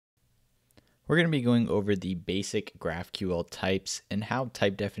We're going to be going over the basic GraphQL types and how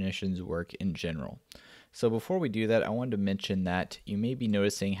type definitions work in general. So before we do that, I wanted to mention that you may be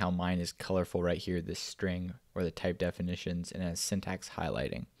noticing how mine is colorful right here, this string or the type definitions, and has syntax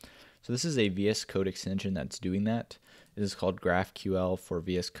highlighting. So this is a VS Code extension that's doing that. This is called GraphQL for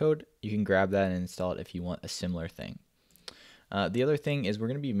VS Code. You can grab that and install it if you want a similar thing. The other thing is we're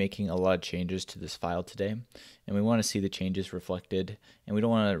going to be making a lot of changes to this file today, and we want to see the changes reflected, and we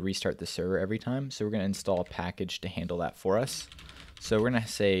don't want to restart the server every time, so we're going to install a package to handle that for us. So we're going to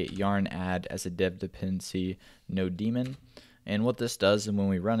say yarn add as a dev dependency node daemon, and what this does and when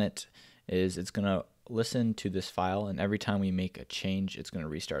we run it is it's going to listen to this file, and every time we make a change it's going to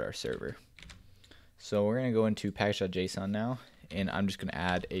restart our server. So we're going to go into package.json now, and I'm just going to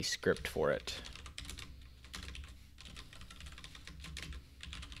add a script for it.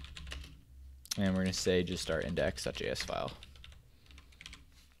 And we're going to say just our index.js file.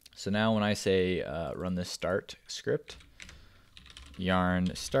 So now when I say run this start script,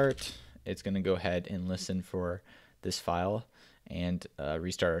 yarn start, it's going to go ahead and listen for this file and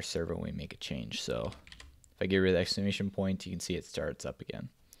restart our server when we make a change. So if I get rid of the exclamation point, you can see it starts up again.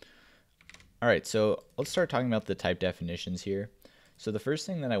 Alright, so let's start talking about the type definitions here. So the first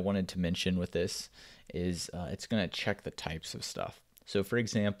thing that I wanted to mention with this is it's going to check the types of stuff. So for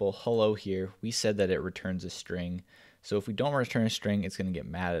example, hello here, we said that it returns a string. So if we don't return a string, it's going to get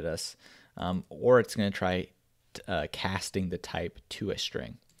mad at us, or it's going to try casting the type to a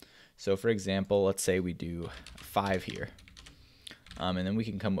string. So for example, let's say we do 5 here, and then we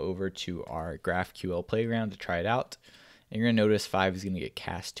can come over to our GraphQL playground to try it out, and you're going to notice 5 is going to get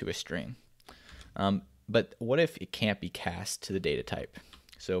cast to a string. But what if it can't be cast to the data type?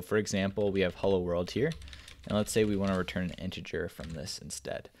 So for example, we have hello world here. And let's say we want to return an integer from this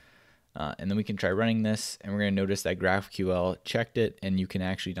instead. And then we can try running this, and we're going to notice that GraphQL checked it, and you can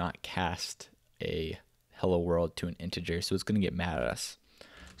actually not cast a hello world to an integer, so it's going to get mad at us.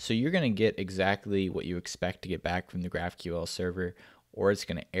 So you're going to get exactly what you expect to get back from the GraphQL server, or it's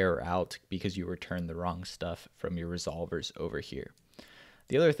going to error out because you returned the wrong stuff from your resolvers over here.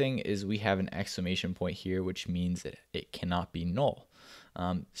 The other thing is we have an exclamation point here, which means that it cannot be null.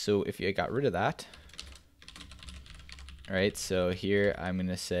 So if you got rid of that, alright, so here I'm going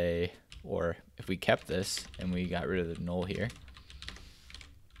to say, or if we kept this and we got rid of the null here,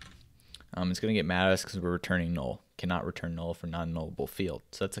 it's going to get mad at us because we're returning null. Cannot return null for non-nullable field.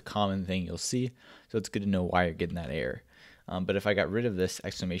 So that's a common thing you'll see. So it's good to know why you're getting that error. But if I got rid of this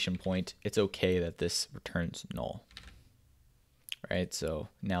exclamation point, it's okay that this returns null. Right, so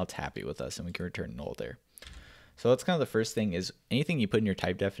now it's happy with us and we can return null there. So that's kind of the first thing is anything you put in your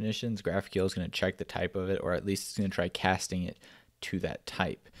type definitions, GraphQL is going to check the type of it, or at least it's going to try casting it to that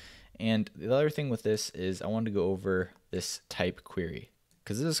type. And the other thing with this is I wanted to go over this type query,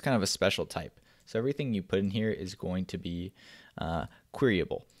 because this is kind of a special type. So everything you put in here is going to be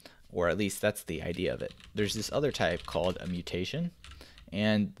queryable, or at least that's the idea of it. There's this other type called a mutation.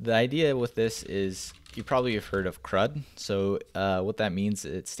 And the idea with this is you probably have heard of CRUD. So what that means,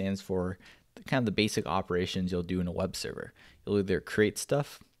 it stands for kind of the basic operations you'll do in a web server. You'll either create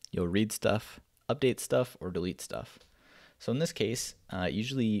stuff, you'll read stuff, update stuff, or delete stuff. So in this case,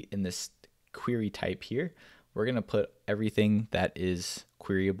 usually in this query type here, we're going to put everything that is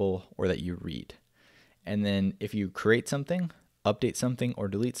queryable or that you read. And then if you create something, update something, or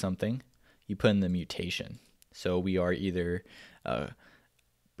delete something, you put in the mutation. So we are either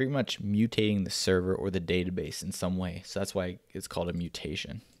pretty much mutating the server or the database in some way. So that's why it's called a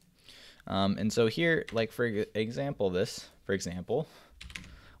mutation. And so here, like for example,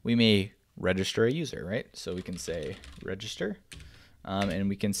 we may register a user, right? So we can say register, and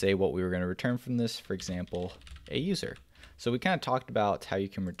we can say what we were going to return from this, for example, a user. So we kind of talked about how you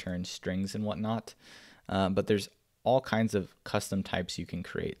can return strings and whatnot, but there's all kinds of custom types you can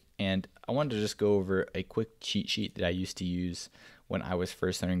create. And I wanted to just go over a quick cheat sheet that I used to use when I was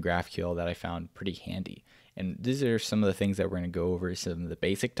first learning GraphQL that I found pretty handy. And these are some of the things that we're going to go over, some of the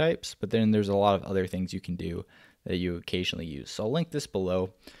basic types, but then there's a lot of other things you can do that you occasionally use. So I'll link this below,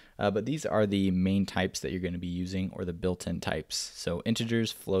 but these are the main types that you're going to be using, or the built-in types. So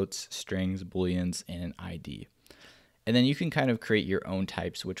integers, floats, strings, booleans, and an ID. And then you can kind of create your own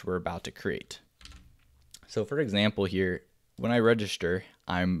types, which we're about to create. So for example here, when I register,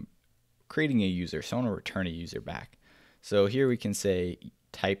 I'm creating a user, so I want to return a user back. So here we can say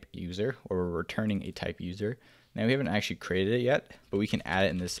type user, or we're returning a type user. Now we haven't actually created it yet, but we can add it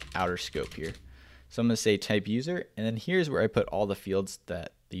in this outer scope here. So I'm going to say type user, and then here's where I put all the fields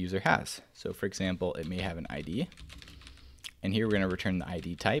that the user has. So for example, it may have an ID, and here we're going to return the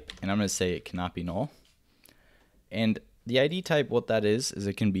ID type, and I'm going to say it cannot be null. And the ID type, what that is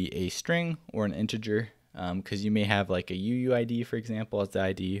it can be a string or an integer, because you may have like a UUID, for example, as the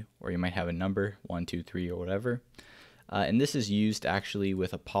ID, or you might have a number, 1, 2, 3, or whatever. And this is used actually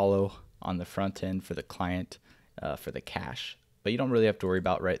with Apollo on the front end for the client for the cache. But you don't really have to worry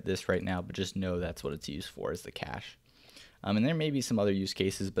about this right now, but just know that's what it's used for, is the cache. And there may be some other use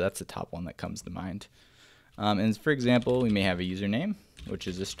cases, but that's the top one that comes to mind. And for example, we may have a username, which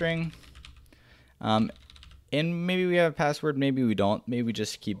is a string. And maybe we have a password, maybe we don't. Maybe we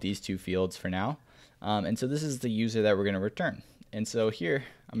just keep these two fields for now. And so this is the user that we're going to return. And so here,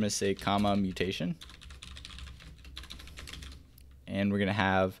 I'm going to say comma mutation. And we're going to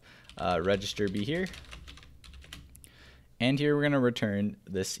have register be here. And here we're going to return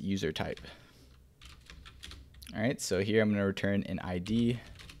this user type. All right, so here I'm going to return an ID,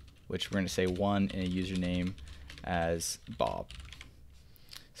 which we're going to say 1 and a username as Bob.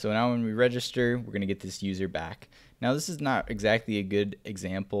 So now when we register, we're going to get this user back. Now this is not exactly a good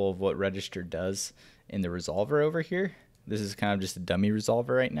example of what register does in the resolver over here. This is kind of just a dummy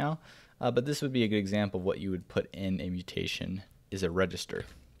resolver right now, but this would be a good example of what you would put in a mutation is a register.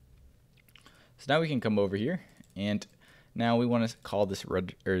 So now we can come over here, and now we want to call this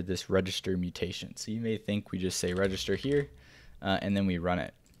register mutation. So you may think we just say register here, and then we run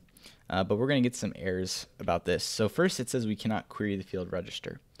it. But we're going to get some errors about this. So first it says we cannot query the field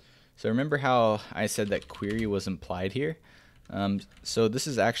register. So remember how I said that query was implied here? So this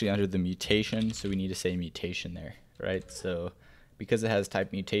is actually under the mutation, so we need to say mutation there, right? So because it has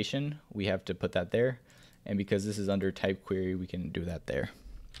type mutation, we have to put that there. And because this is under type query, we can do that there.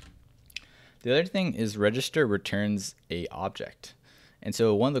 The other thing is register returns a object. And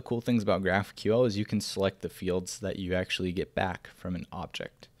so one of the cool things about GraphQL is you can select the fields that you actually get back from an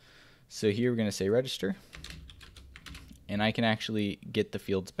object. So here we're going to say register, and I can actually get the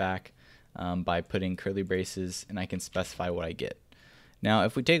fields back by putting curly braces, and I can specify what I get. Now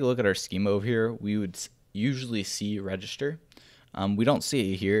if we take a look at our schema over here, we would usually see register. We don't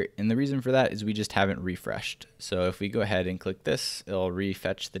see it here, and the reason for that is we just haven't refreshed. So if we go ahead and click this, it'll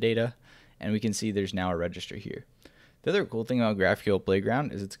refetch the data, and we can see there's now a register here. The other cool thing about GraphQL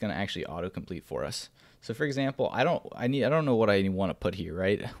Playground is it's going to actually autocomplete for us. So for example, I don't know what I want to put here,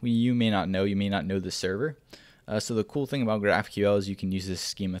 right? You may not know the server. So the cool thing about GraphQL is you can use this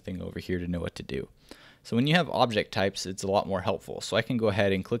schema thing over here to know what to do. So when you have object types, it's a lot more helpful. So I can go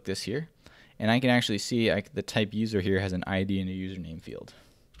ahead and click this here, and I can actually see the type user here has an ID and a username field.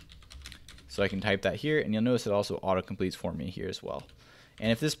 So I can type that here, and you'll notice it also autocompletes for me here as well.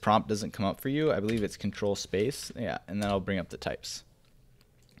 And if this prompt doesn't come up for you, I believe it's control space, yeah, and then I'll bring up the types.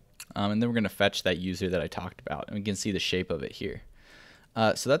 And then we're going to fetch that user that I talked about, and we can see the shape of it here.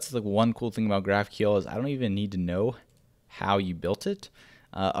 So that's the one cool thing about GraphQL is I don't even need to know how you built it.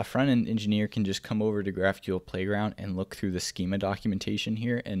 A front-end engineer can just come over to GraphQL Playground and look through the schema documentation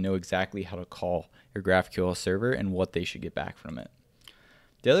here and know exactly how to call your GraphQL server and what they should get back from it.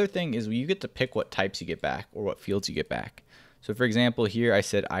 The other thing is you get to pick what types you get back or what fields you get back. So for example, here I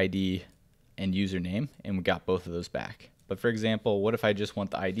said ID and username, and we got both of those back. But for example, what if I just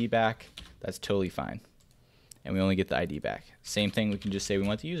want the ID back? That's totally fine. And we only get the ID back. Same thing, we can just say we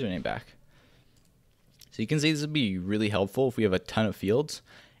want the username back. So you can see this would be really helpful if we have a ton of fields.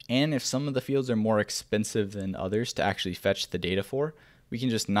 And if some of the fields are more expensive than others to actually fetch the data for, we can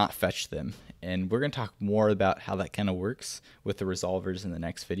just not fetch them. And we're going to talk more about how that kind of works with the resolvers in the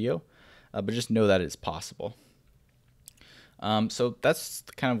next video. But just know that it's possible. So that's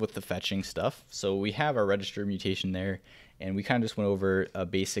kind of with the fetching stuff. So we have our register mutation there, and we kind of just went over a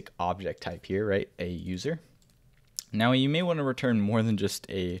basic object type here, right? A user. Now you may want to return more than just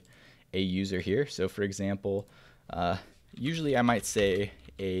a user here. So for example, usually I might say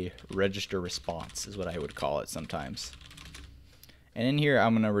a register response is what I would call it sometimes. And in here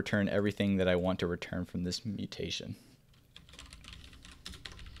I'm going to return everything that I want to return from this mutation.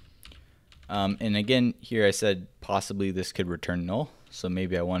 And again, here I said possibly this could return null. So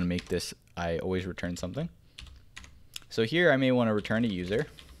maybe I want to make this I always return something. So here I may want to return a user.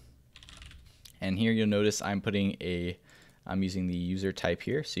 And here you'll notice I'm using the user type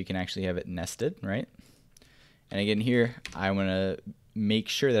here, so you can actually have it nested, right? And again here, I want to make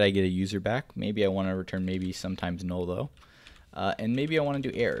sure that I get a user back. Maybe I want to return maybe sometimes null though. And maybe I want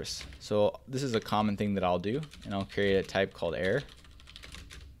to do errors. So this is a common thing that I'll do, and I'll create a type called error.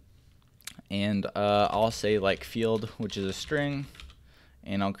 And I'll say like field, which is a string,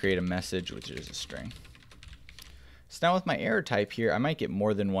 and I'll create a message, which is a string. So now with my error type here, I might get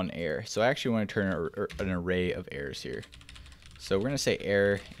more than one error. So I actually want to turn an array of errors here. So we're going to say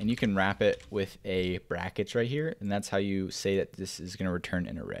error, and you can wrap it with a brackets right here, and that's how you say that this is going to return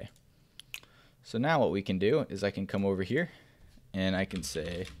an array. So now what we can do is I can come over here and I can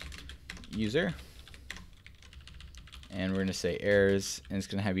say user, and we're going to say errors, and it's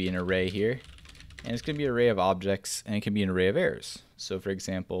going to have an array here, and it's going to be an array of objects, and it can be an array of errors. So for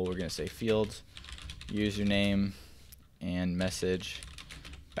example, we're going to say field, username, and message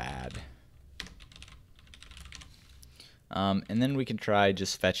bad. And then we can try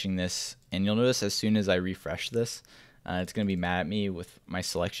just fetching this, and you'll notice as soon as I refresh this, it's going to be mad at me with my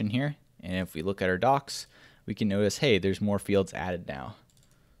selection here. And if we look at our docs, we can notice, hey, there's more fields added now.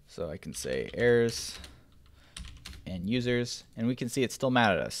 So I can say errors and users, and we can see it's still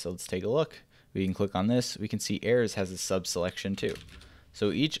mad at us. So let's take a look. We can click on this. We can see errors has a sub selection too.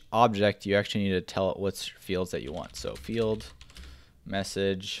 So each object, you actually need to tell it what's fields that you want. So field,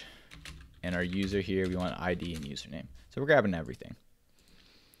 message, and our user here, we want ID and username. So we're grabbing everything.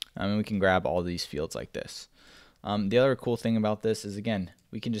 And we can grab all these fields like this. The other cool thing about this is, again,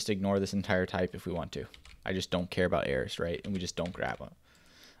 we can just ignore this entire type if we want to. I just don't care about errors, right? And we just don't grab them.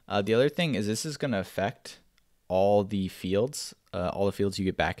 The other thing is this is going to affect all the fields you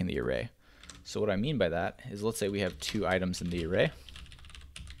get back in the array. So what I mean by that is, let's say we have 2 items in the array.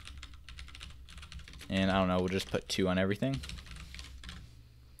 And I don't know, we'll just put 2 on everything.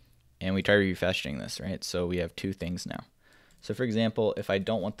 And we try refetching this, right? So we have 2 things now. So for example, if I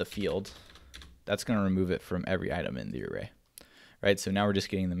don't want the field, that's going to remove it from every item in the array, right? So now we're just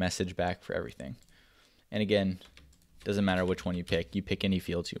getting the message back for everything. And again, doesn't matter which one you pick any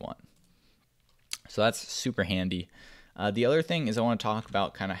fields you want. So that's super handy. The other thing is I want to talk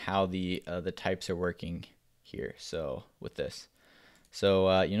about kind of how the types are working here. So with this,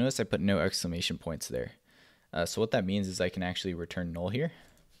 so you notice I put no exclamation points there. So what that means is I can actually return null here,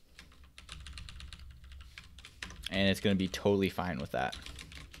 and it's going to be totally fine with that.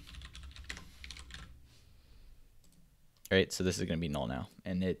 Right, so this is going to be null now,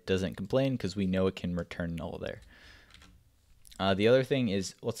 and it doesn't complain because we know it can return null there. The other thing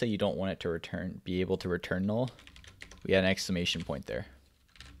is, let's say you don't want it to be able to return null. We add an exclamation point there,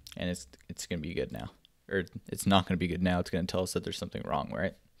 and it's going to be good now. Or it's not going to be good now. It's going to tell us that there's something wrong,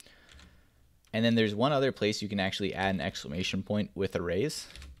 right? And then there's one other place you can actually add an exclamation point with arrays.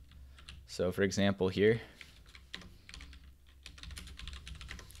 So for example here,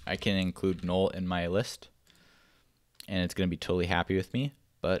 I can include null in my list, and it's going to be totally happy with me.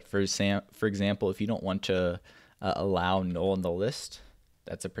 But for example, if you don't want to allow null in the list,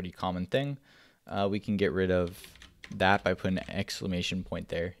 that's a pretty common thing. We can get rid of that by putting an exclamation point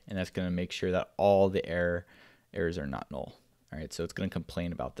there, and that's going to make sure that all the errors are not null. All right, so it's going to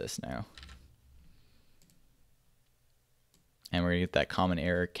complain about this now. And we're going to get that common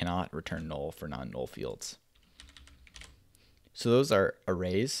error, cannot return null for non-null fields. So those are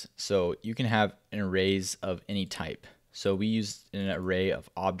arrays. So you can have an arrays of any type. So we use an array of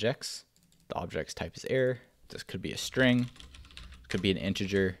objects. The object's type is error. This could be a string, could be an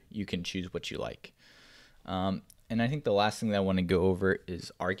integer. You can choose what you like. And I think the last thing that I want to go over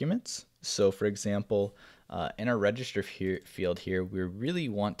is arguments. So for example, in our register field here, we really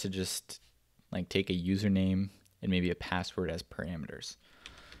want to just like take a username and maybe a password as parameters.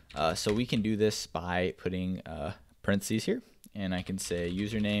 So we can do this by putting parentheses here, and I can say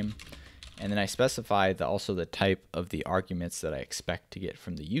username, and then I specify also the type of the arguments that I expect to get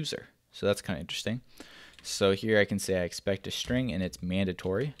from the user. So that's kind of interesting. So here I can say I expect a string, and it's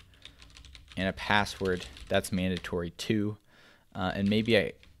mandatory, and a password, that's mandatory too. And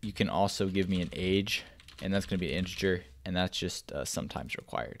maybe you can also give me an age, and that's going to be an integer, and that's just sometimes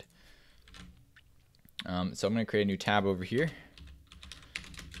required. So I'm going to create a new tab over here.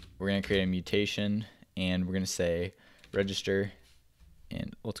 We're going to create a mutation, and we're going to say register,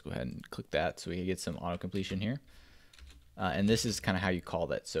 and let's go ahead and click that so we can get some auto completion here. And this is kind of how you call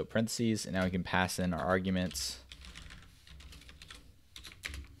that. So parentheses, and now we can pass in our arguments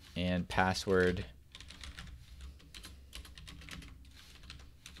and password.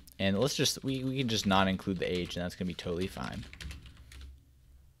 And let's just, we can just not include the age, and that's going to be totally fine.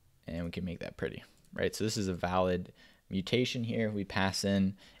 And we can make that pretty, right? So this is a valid mutation here. We pass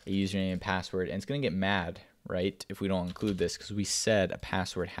in a username and password, and it's going to get mad, right, if we don't include this, because we said a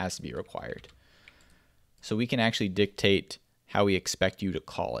password has to be required. So we can actually dictate how we expect you to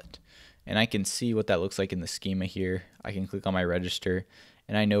call it. And I can see what that looks like in the schema here. I can click on my register,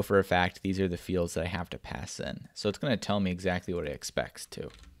 and I know for a fact these are the fields that I have to pass in. So it's going to tell me exactly what it expects to.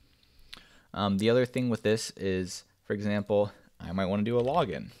 The other thing with this is, for example, I might want to do a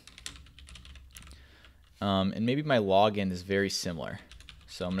login. And maybe my login is very similar.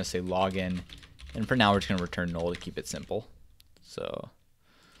 So I'm going to say login, and for now we're just going to return null to keep it simple. So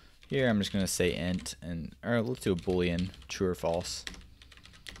here I'm just going to say int, or let's do a boolean, true or false.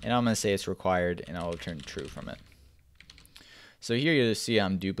 and I'm going to say it's required, and I'll return true from it. So here you see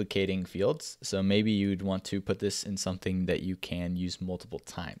I'm duplicating fields, so maybe you'd want to put this in something that you can use multiple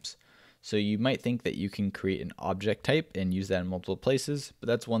times. So you might think that you can create an object type and use that in multiple places, but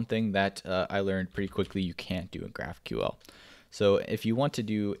that's one thing that I learned pretty quickly you can't do in GraphQL. So if you want to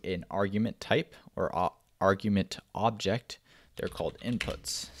do an argument type or argument object, they're called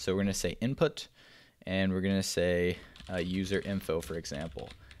inputs. So we're going to say input, and we're going to say user info, for example,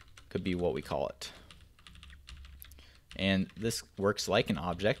 could be what we call it. And this works like an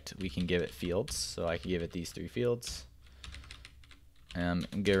object. We can give it fields, so I can give it these 3 fields. I'm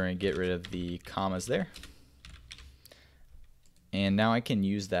going to get rid of the commas there. And now I can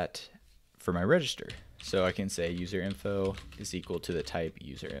use that for my register. So I can say user info is equal to the type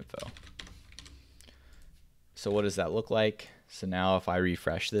user info. So what does that look like? So now if I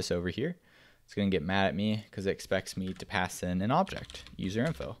refresh this over here, it's going to get mad at me because it expects me to pass in an object, user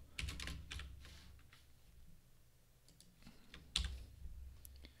info.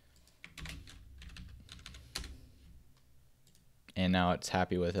 And now it's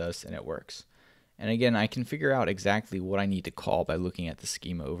happy with us and it works. And again, I can figure out exactly what I need to call by looking at the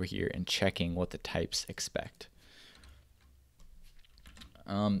schema over here and checking what the types expect.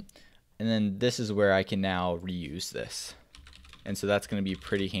 And then this is where I can now reuse this. And so that's going to be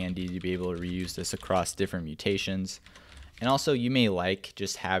pretty handy to be able to reuse this across different mutations. And also you may like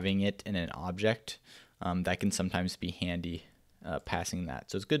just having it in an object. That can sometimes be handy passing that.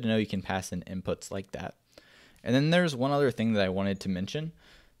 So it's good to know you can pass in inputs like that. And then there's one other thing that I wanted to mention.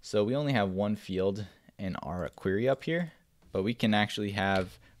 So we only have one field in our query up here, but we can actually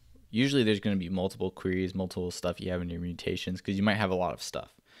have, usually there's going to be multiple queries, multiple stuff you have in your mutations, because you might have a lot of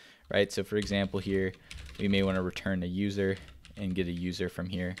stuff, right? So for example here, we may want to return a user and get a user from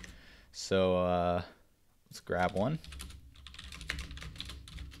here. So let's grab one.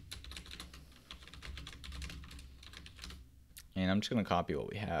 And I'm just going to copy what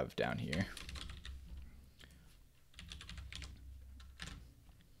we have down here.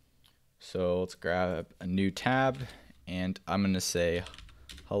 So let's grab a new tab, and I'm going to say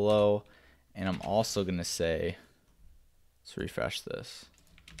hello, and I'm also going to say, let's refresh this,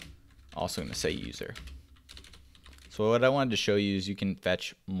 also going to say user. So what I wanted to show you is you can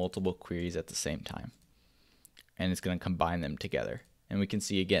fetch multiple queries at the same time, and it's going to combine them together. And we can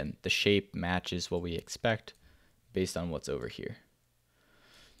see again, the shape matches what we expect based on what's over here.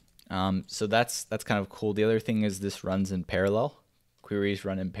 So that's kind of cool. The other thing is this runs in parallel. Queries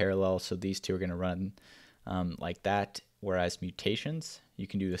run in parallel, so these two are going to run like that, whereas mutations, you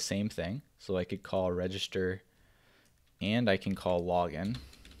can do the same thing. So I could call register and I can call login.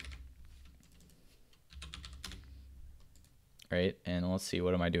 Right, and let's see,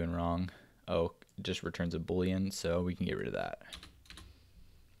 what am I doing wrong? Oh, it just returns a boolean, so we can get rid of that.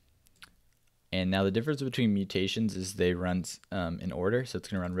 And now the difference between mutations is they run in order, so it's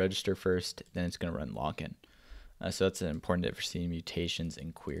going to run register first, then it's going to run login. So that's an important difference in mutations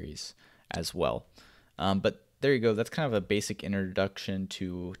and queries as well. But there you go. That's kind of a basic introduction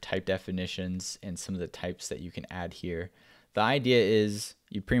to type definitions and some of the types that you can add here. The idea is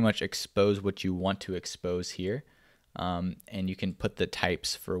you pretty much expose what you want to expose here, and you can put the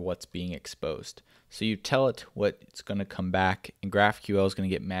types for what's being exposed. So you tell it what it's going to come back, and GraphQL is going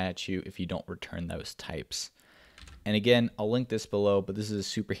to get mad at you if you don't return those types. And again, I'll link this below, but this is a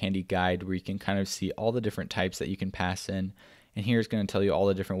super handy guide where you can kind of see all the different types that you can pass in. And here it's going to tell you all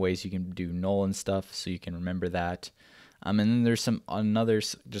the different ways you can do null and stuff, so you can remember that. And then there's some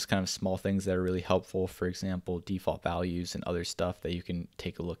others, just kind of small things that are really helpful. For example, default values and other stuff that you can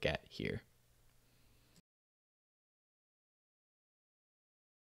take a look at here.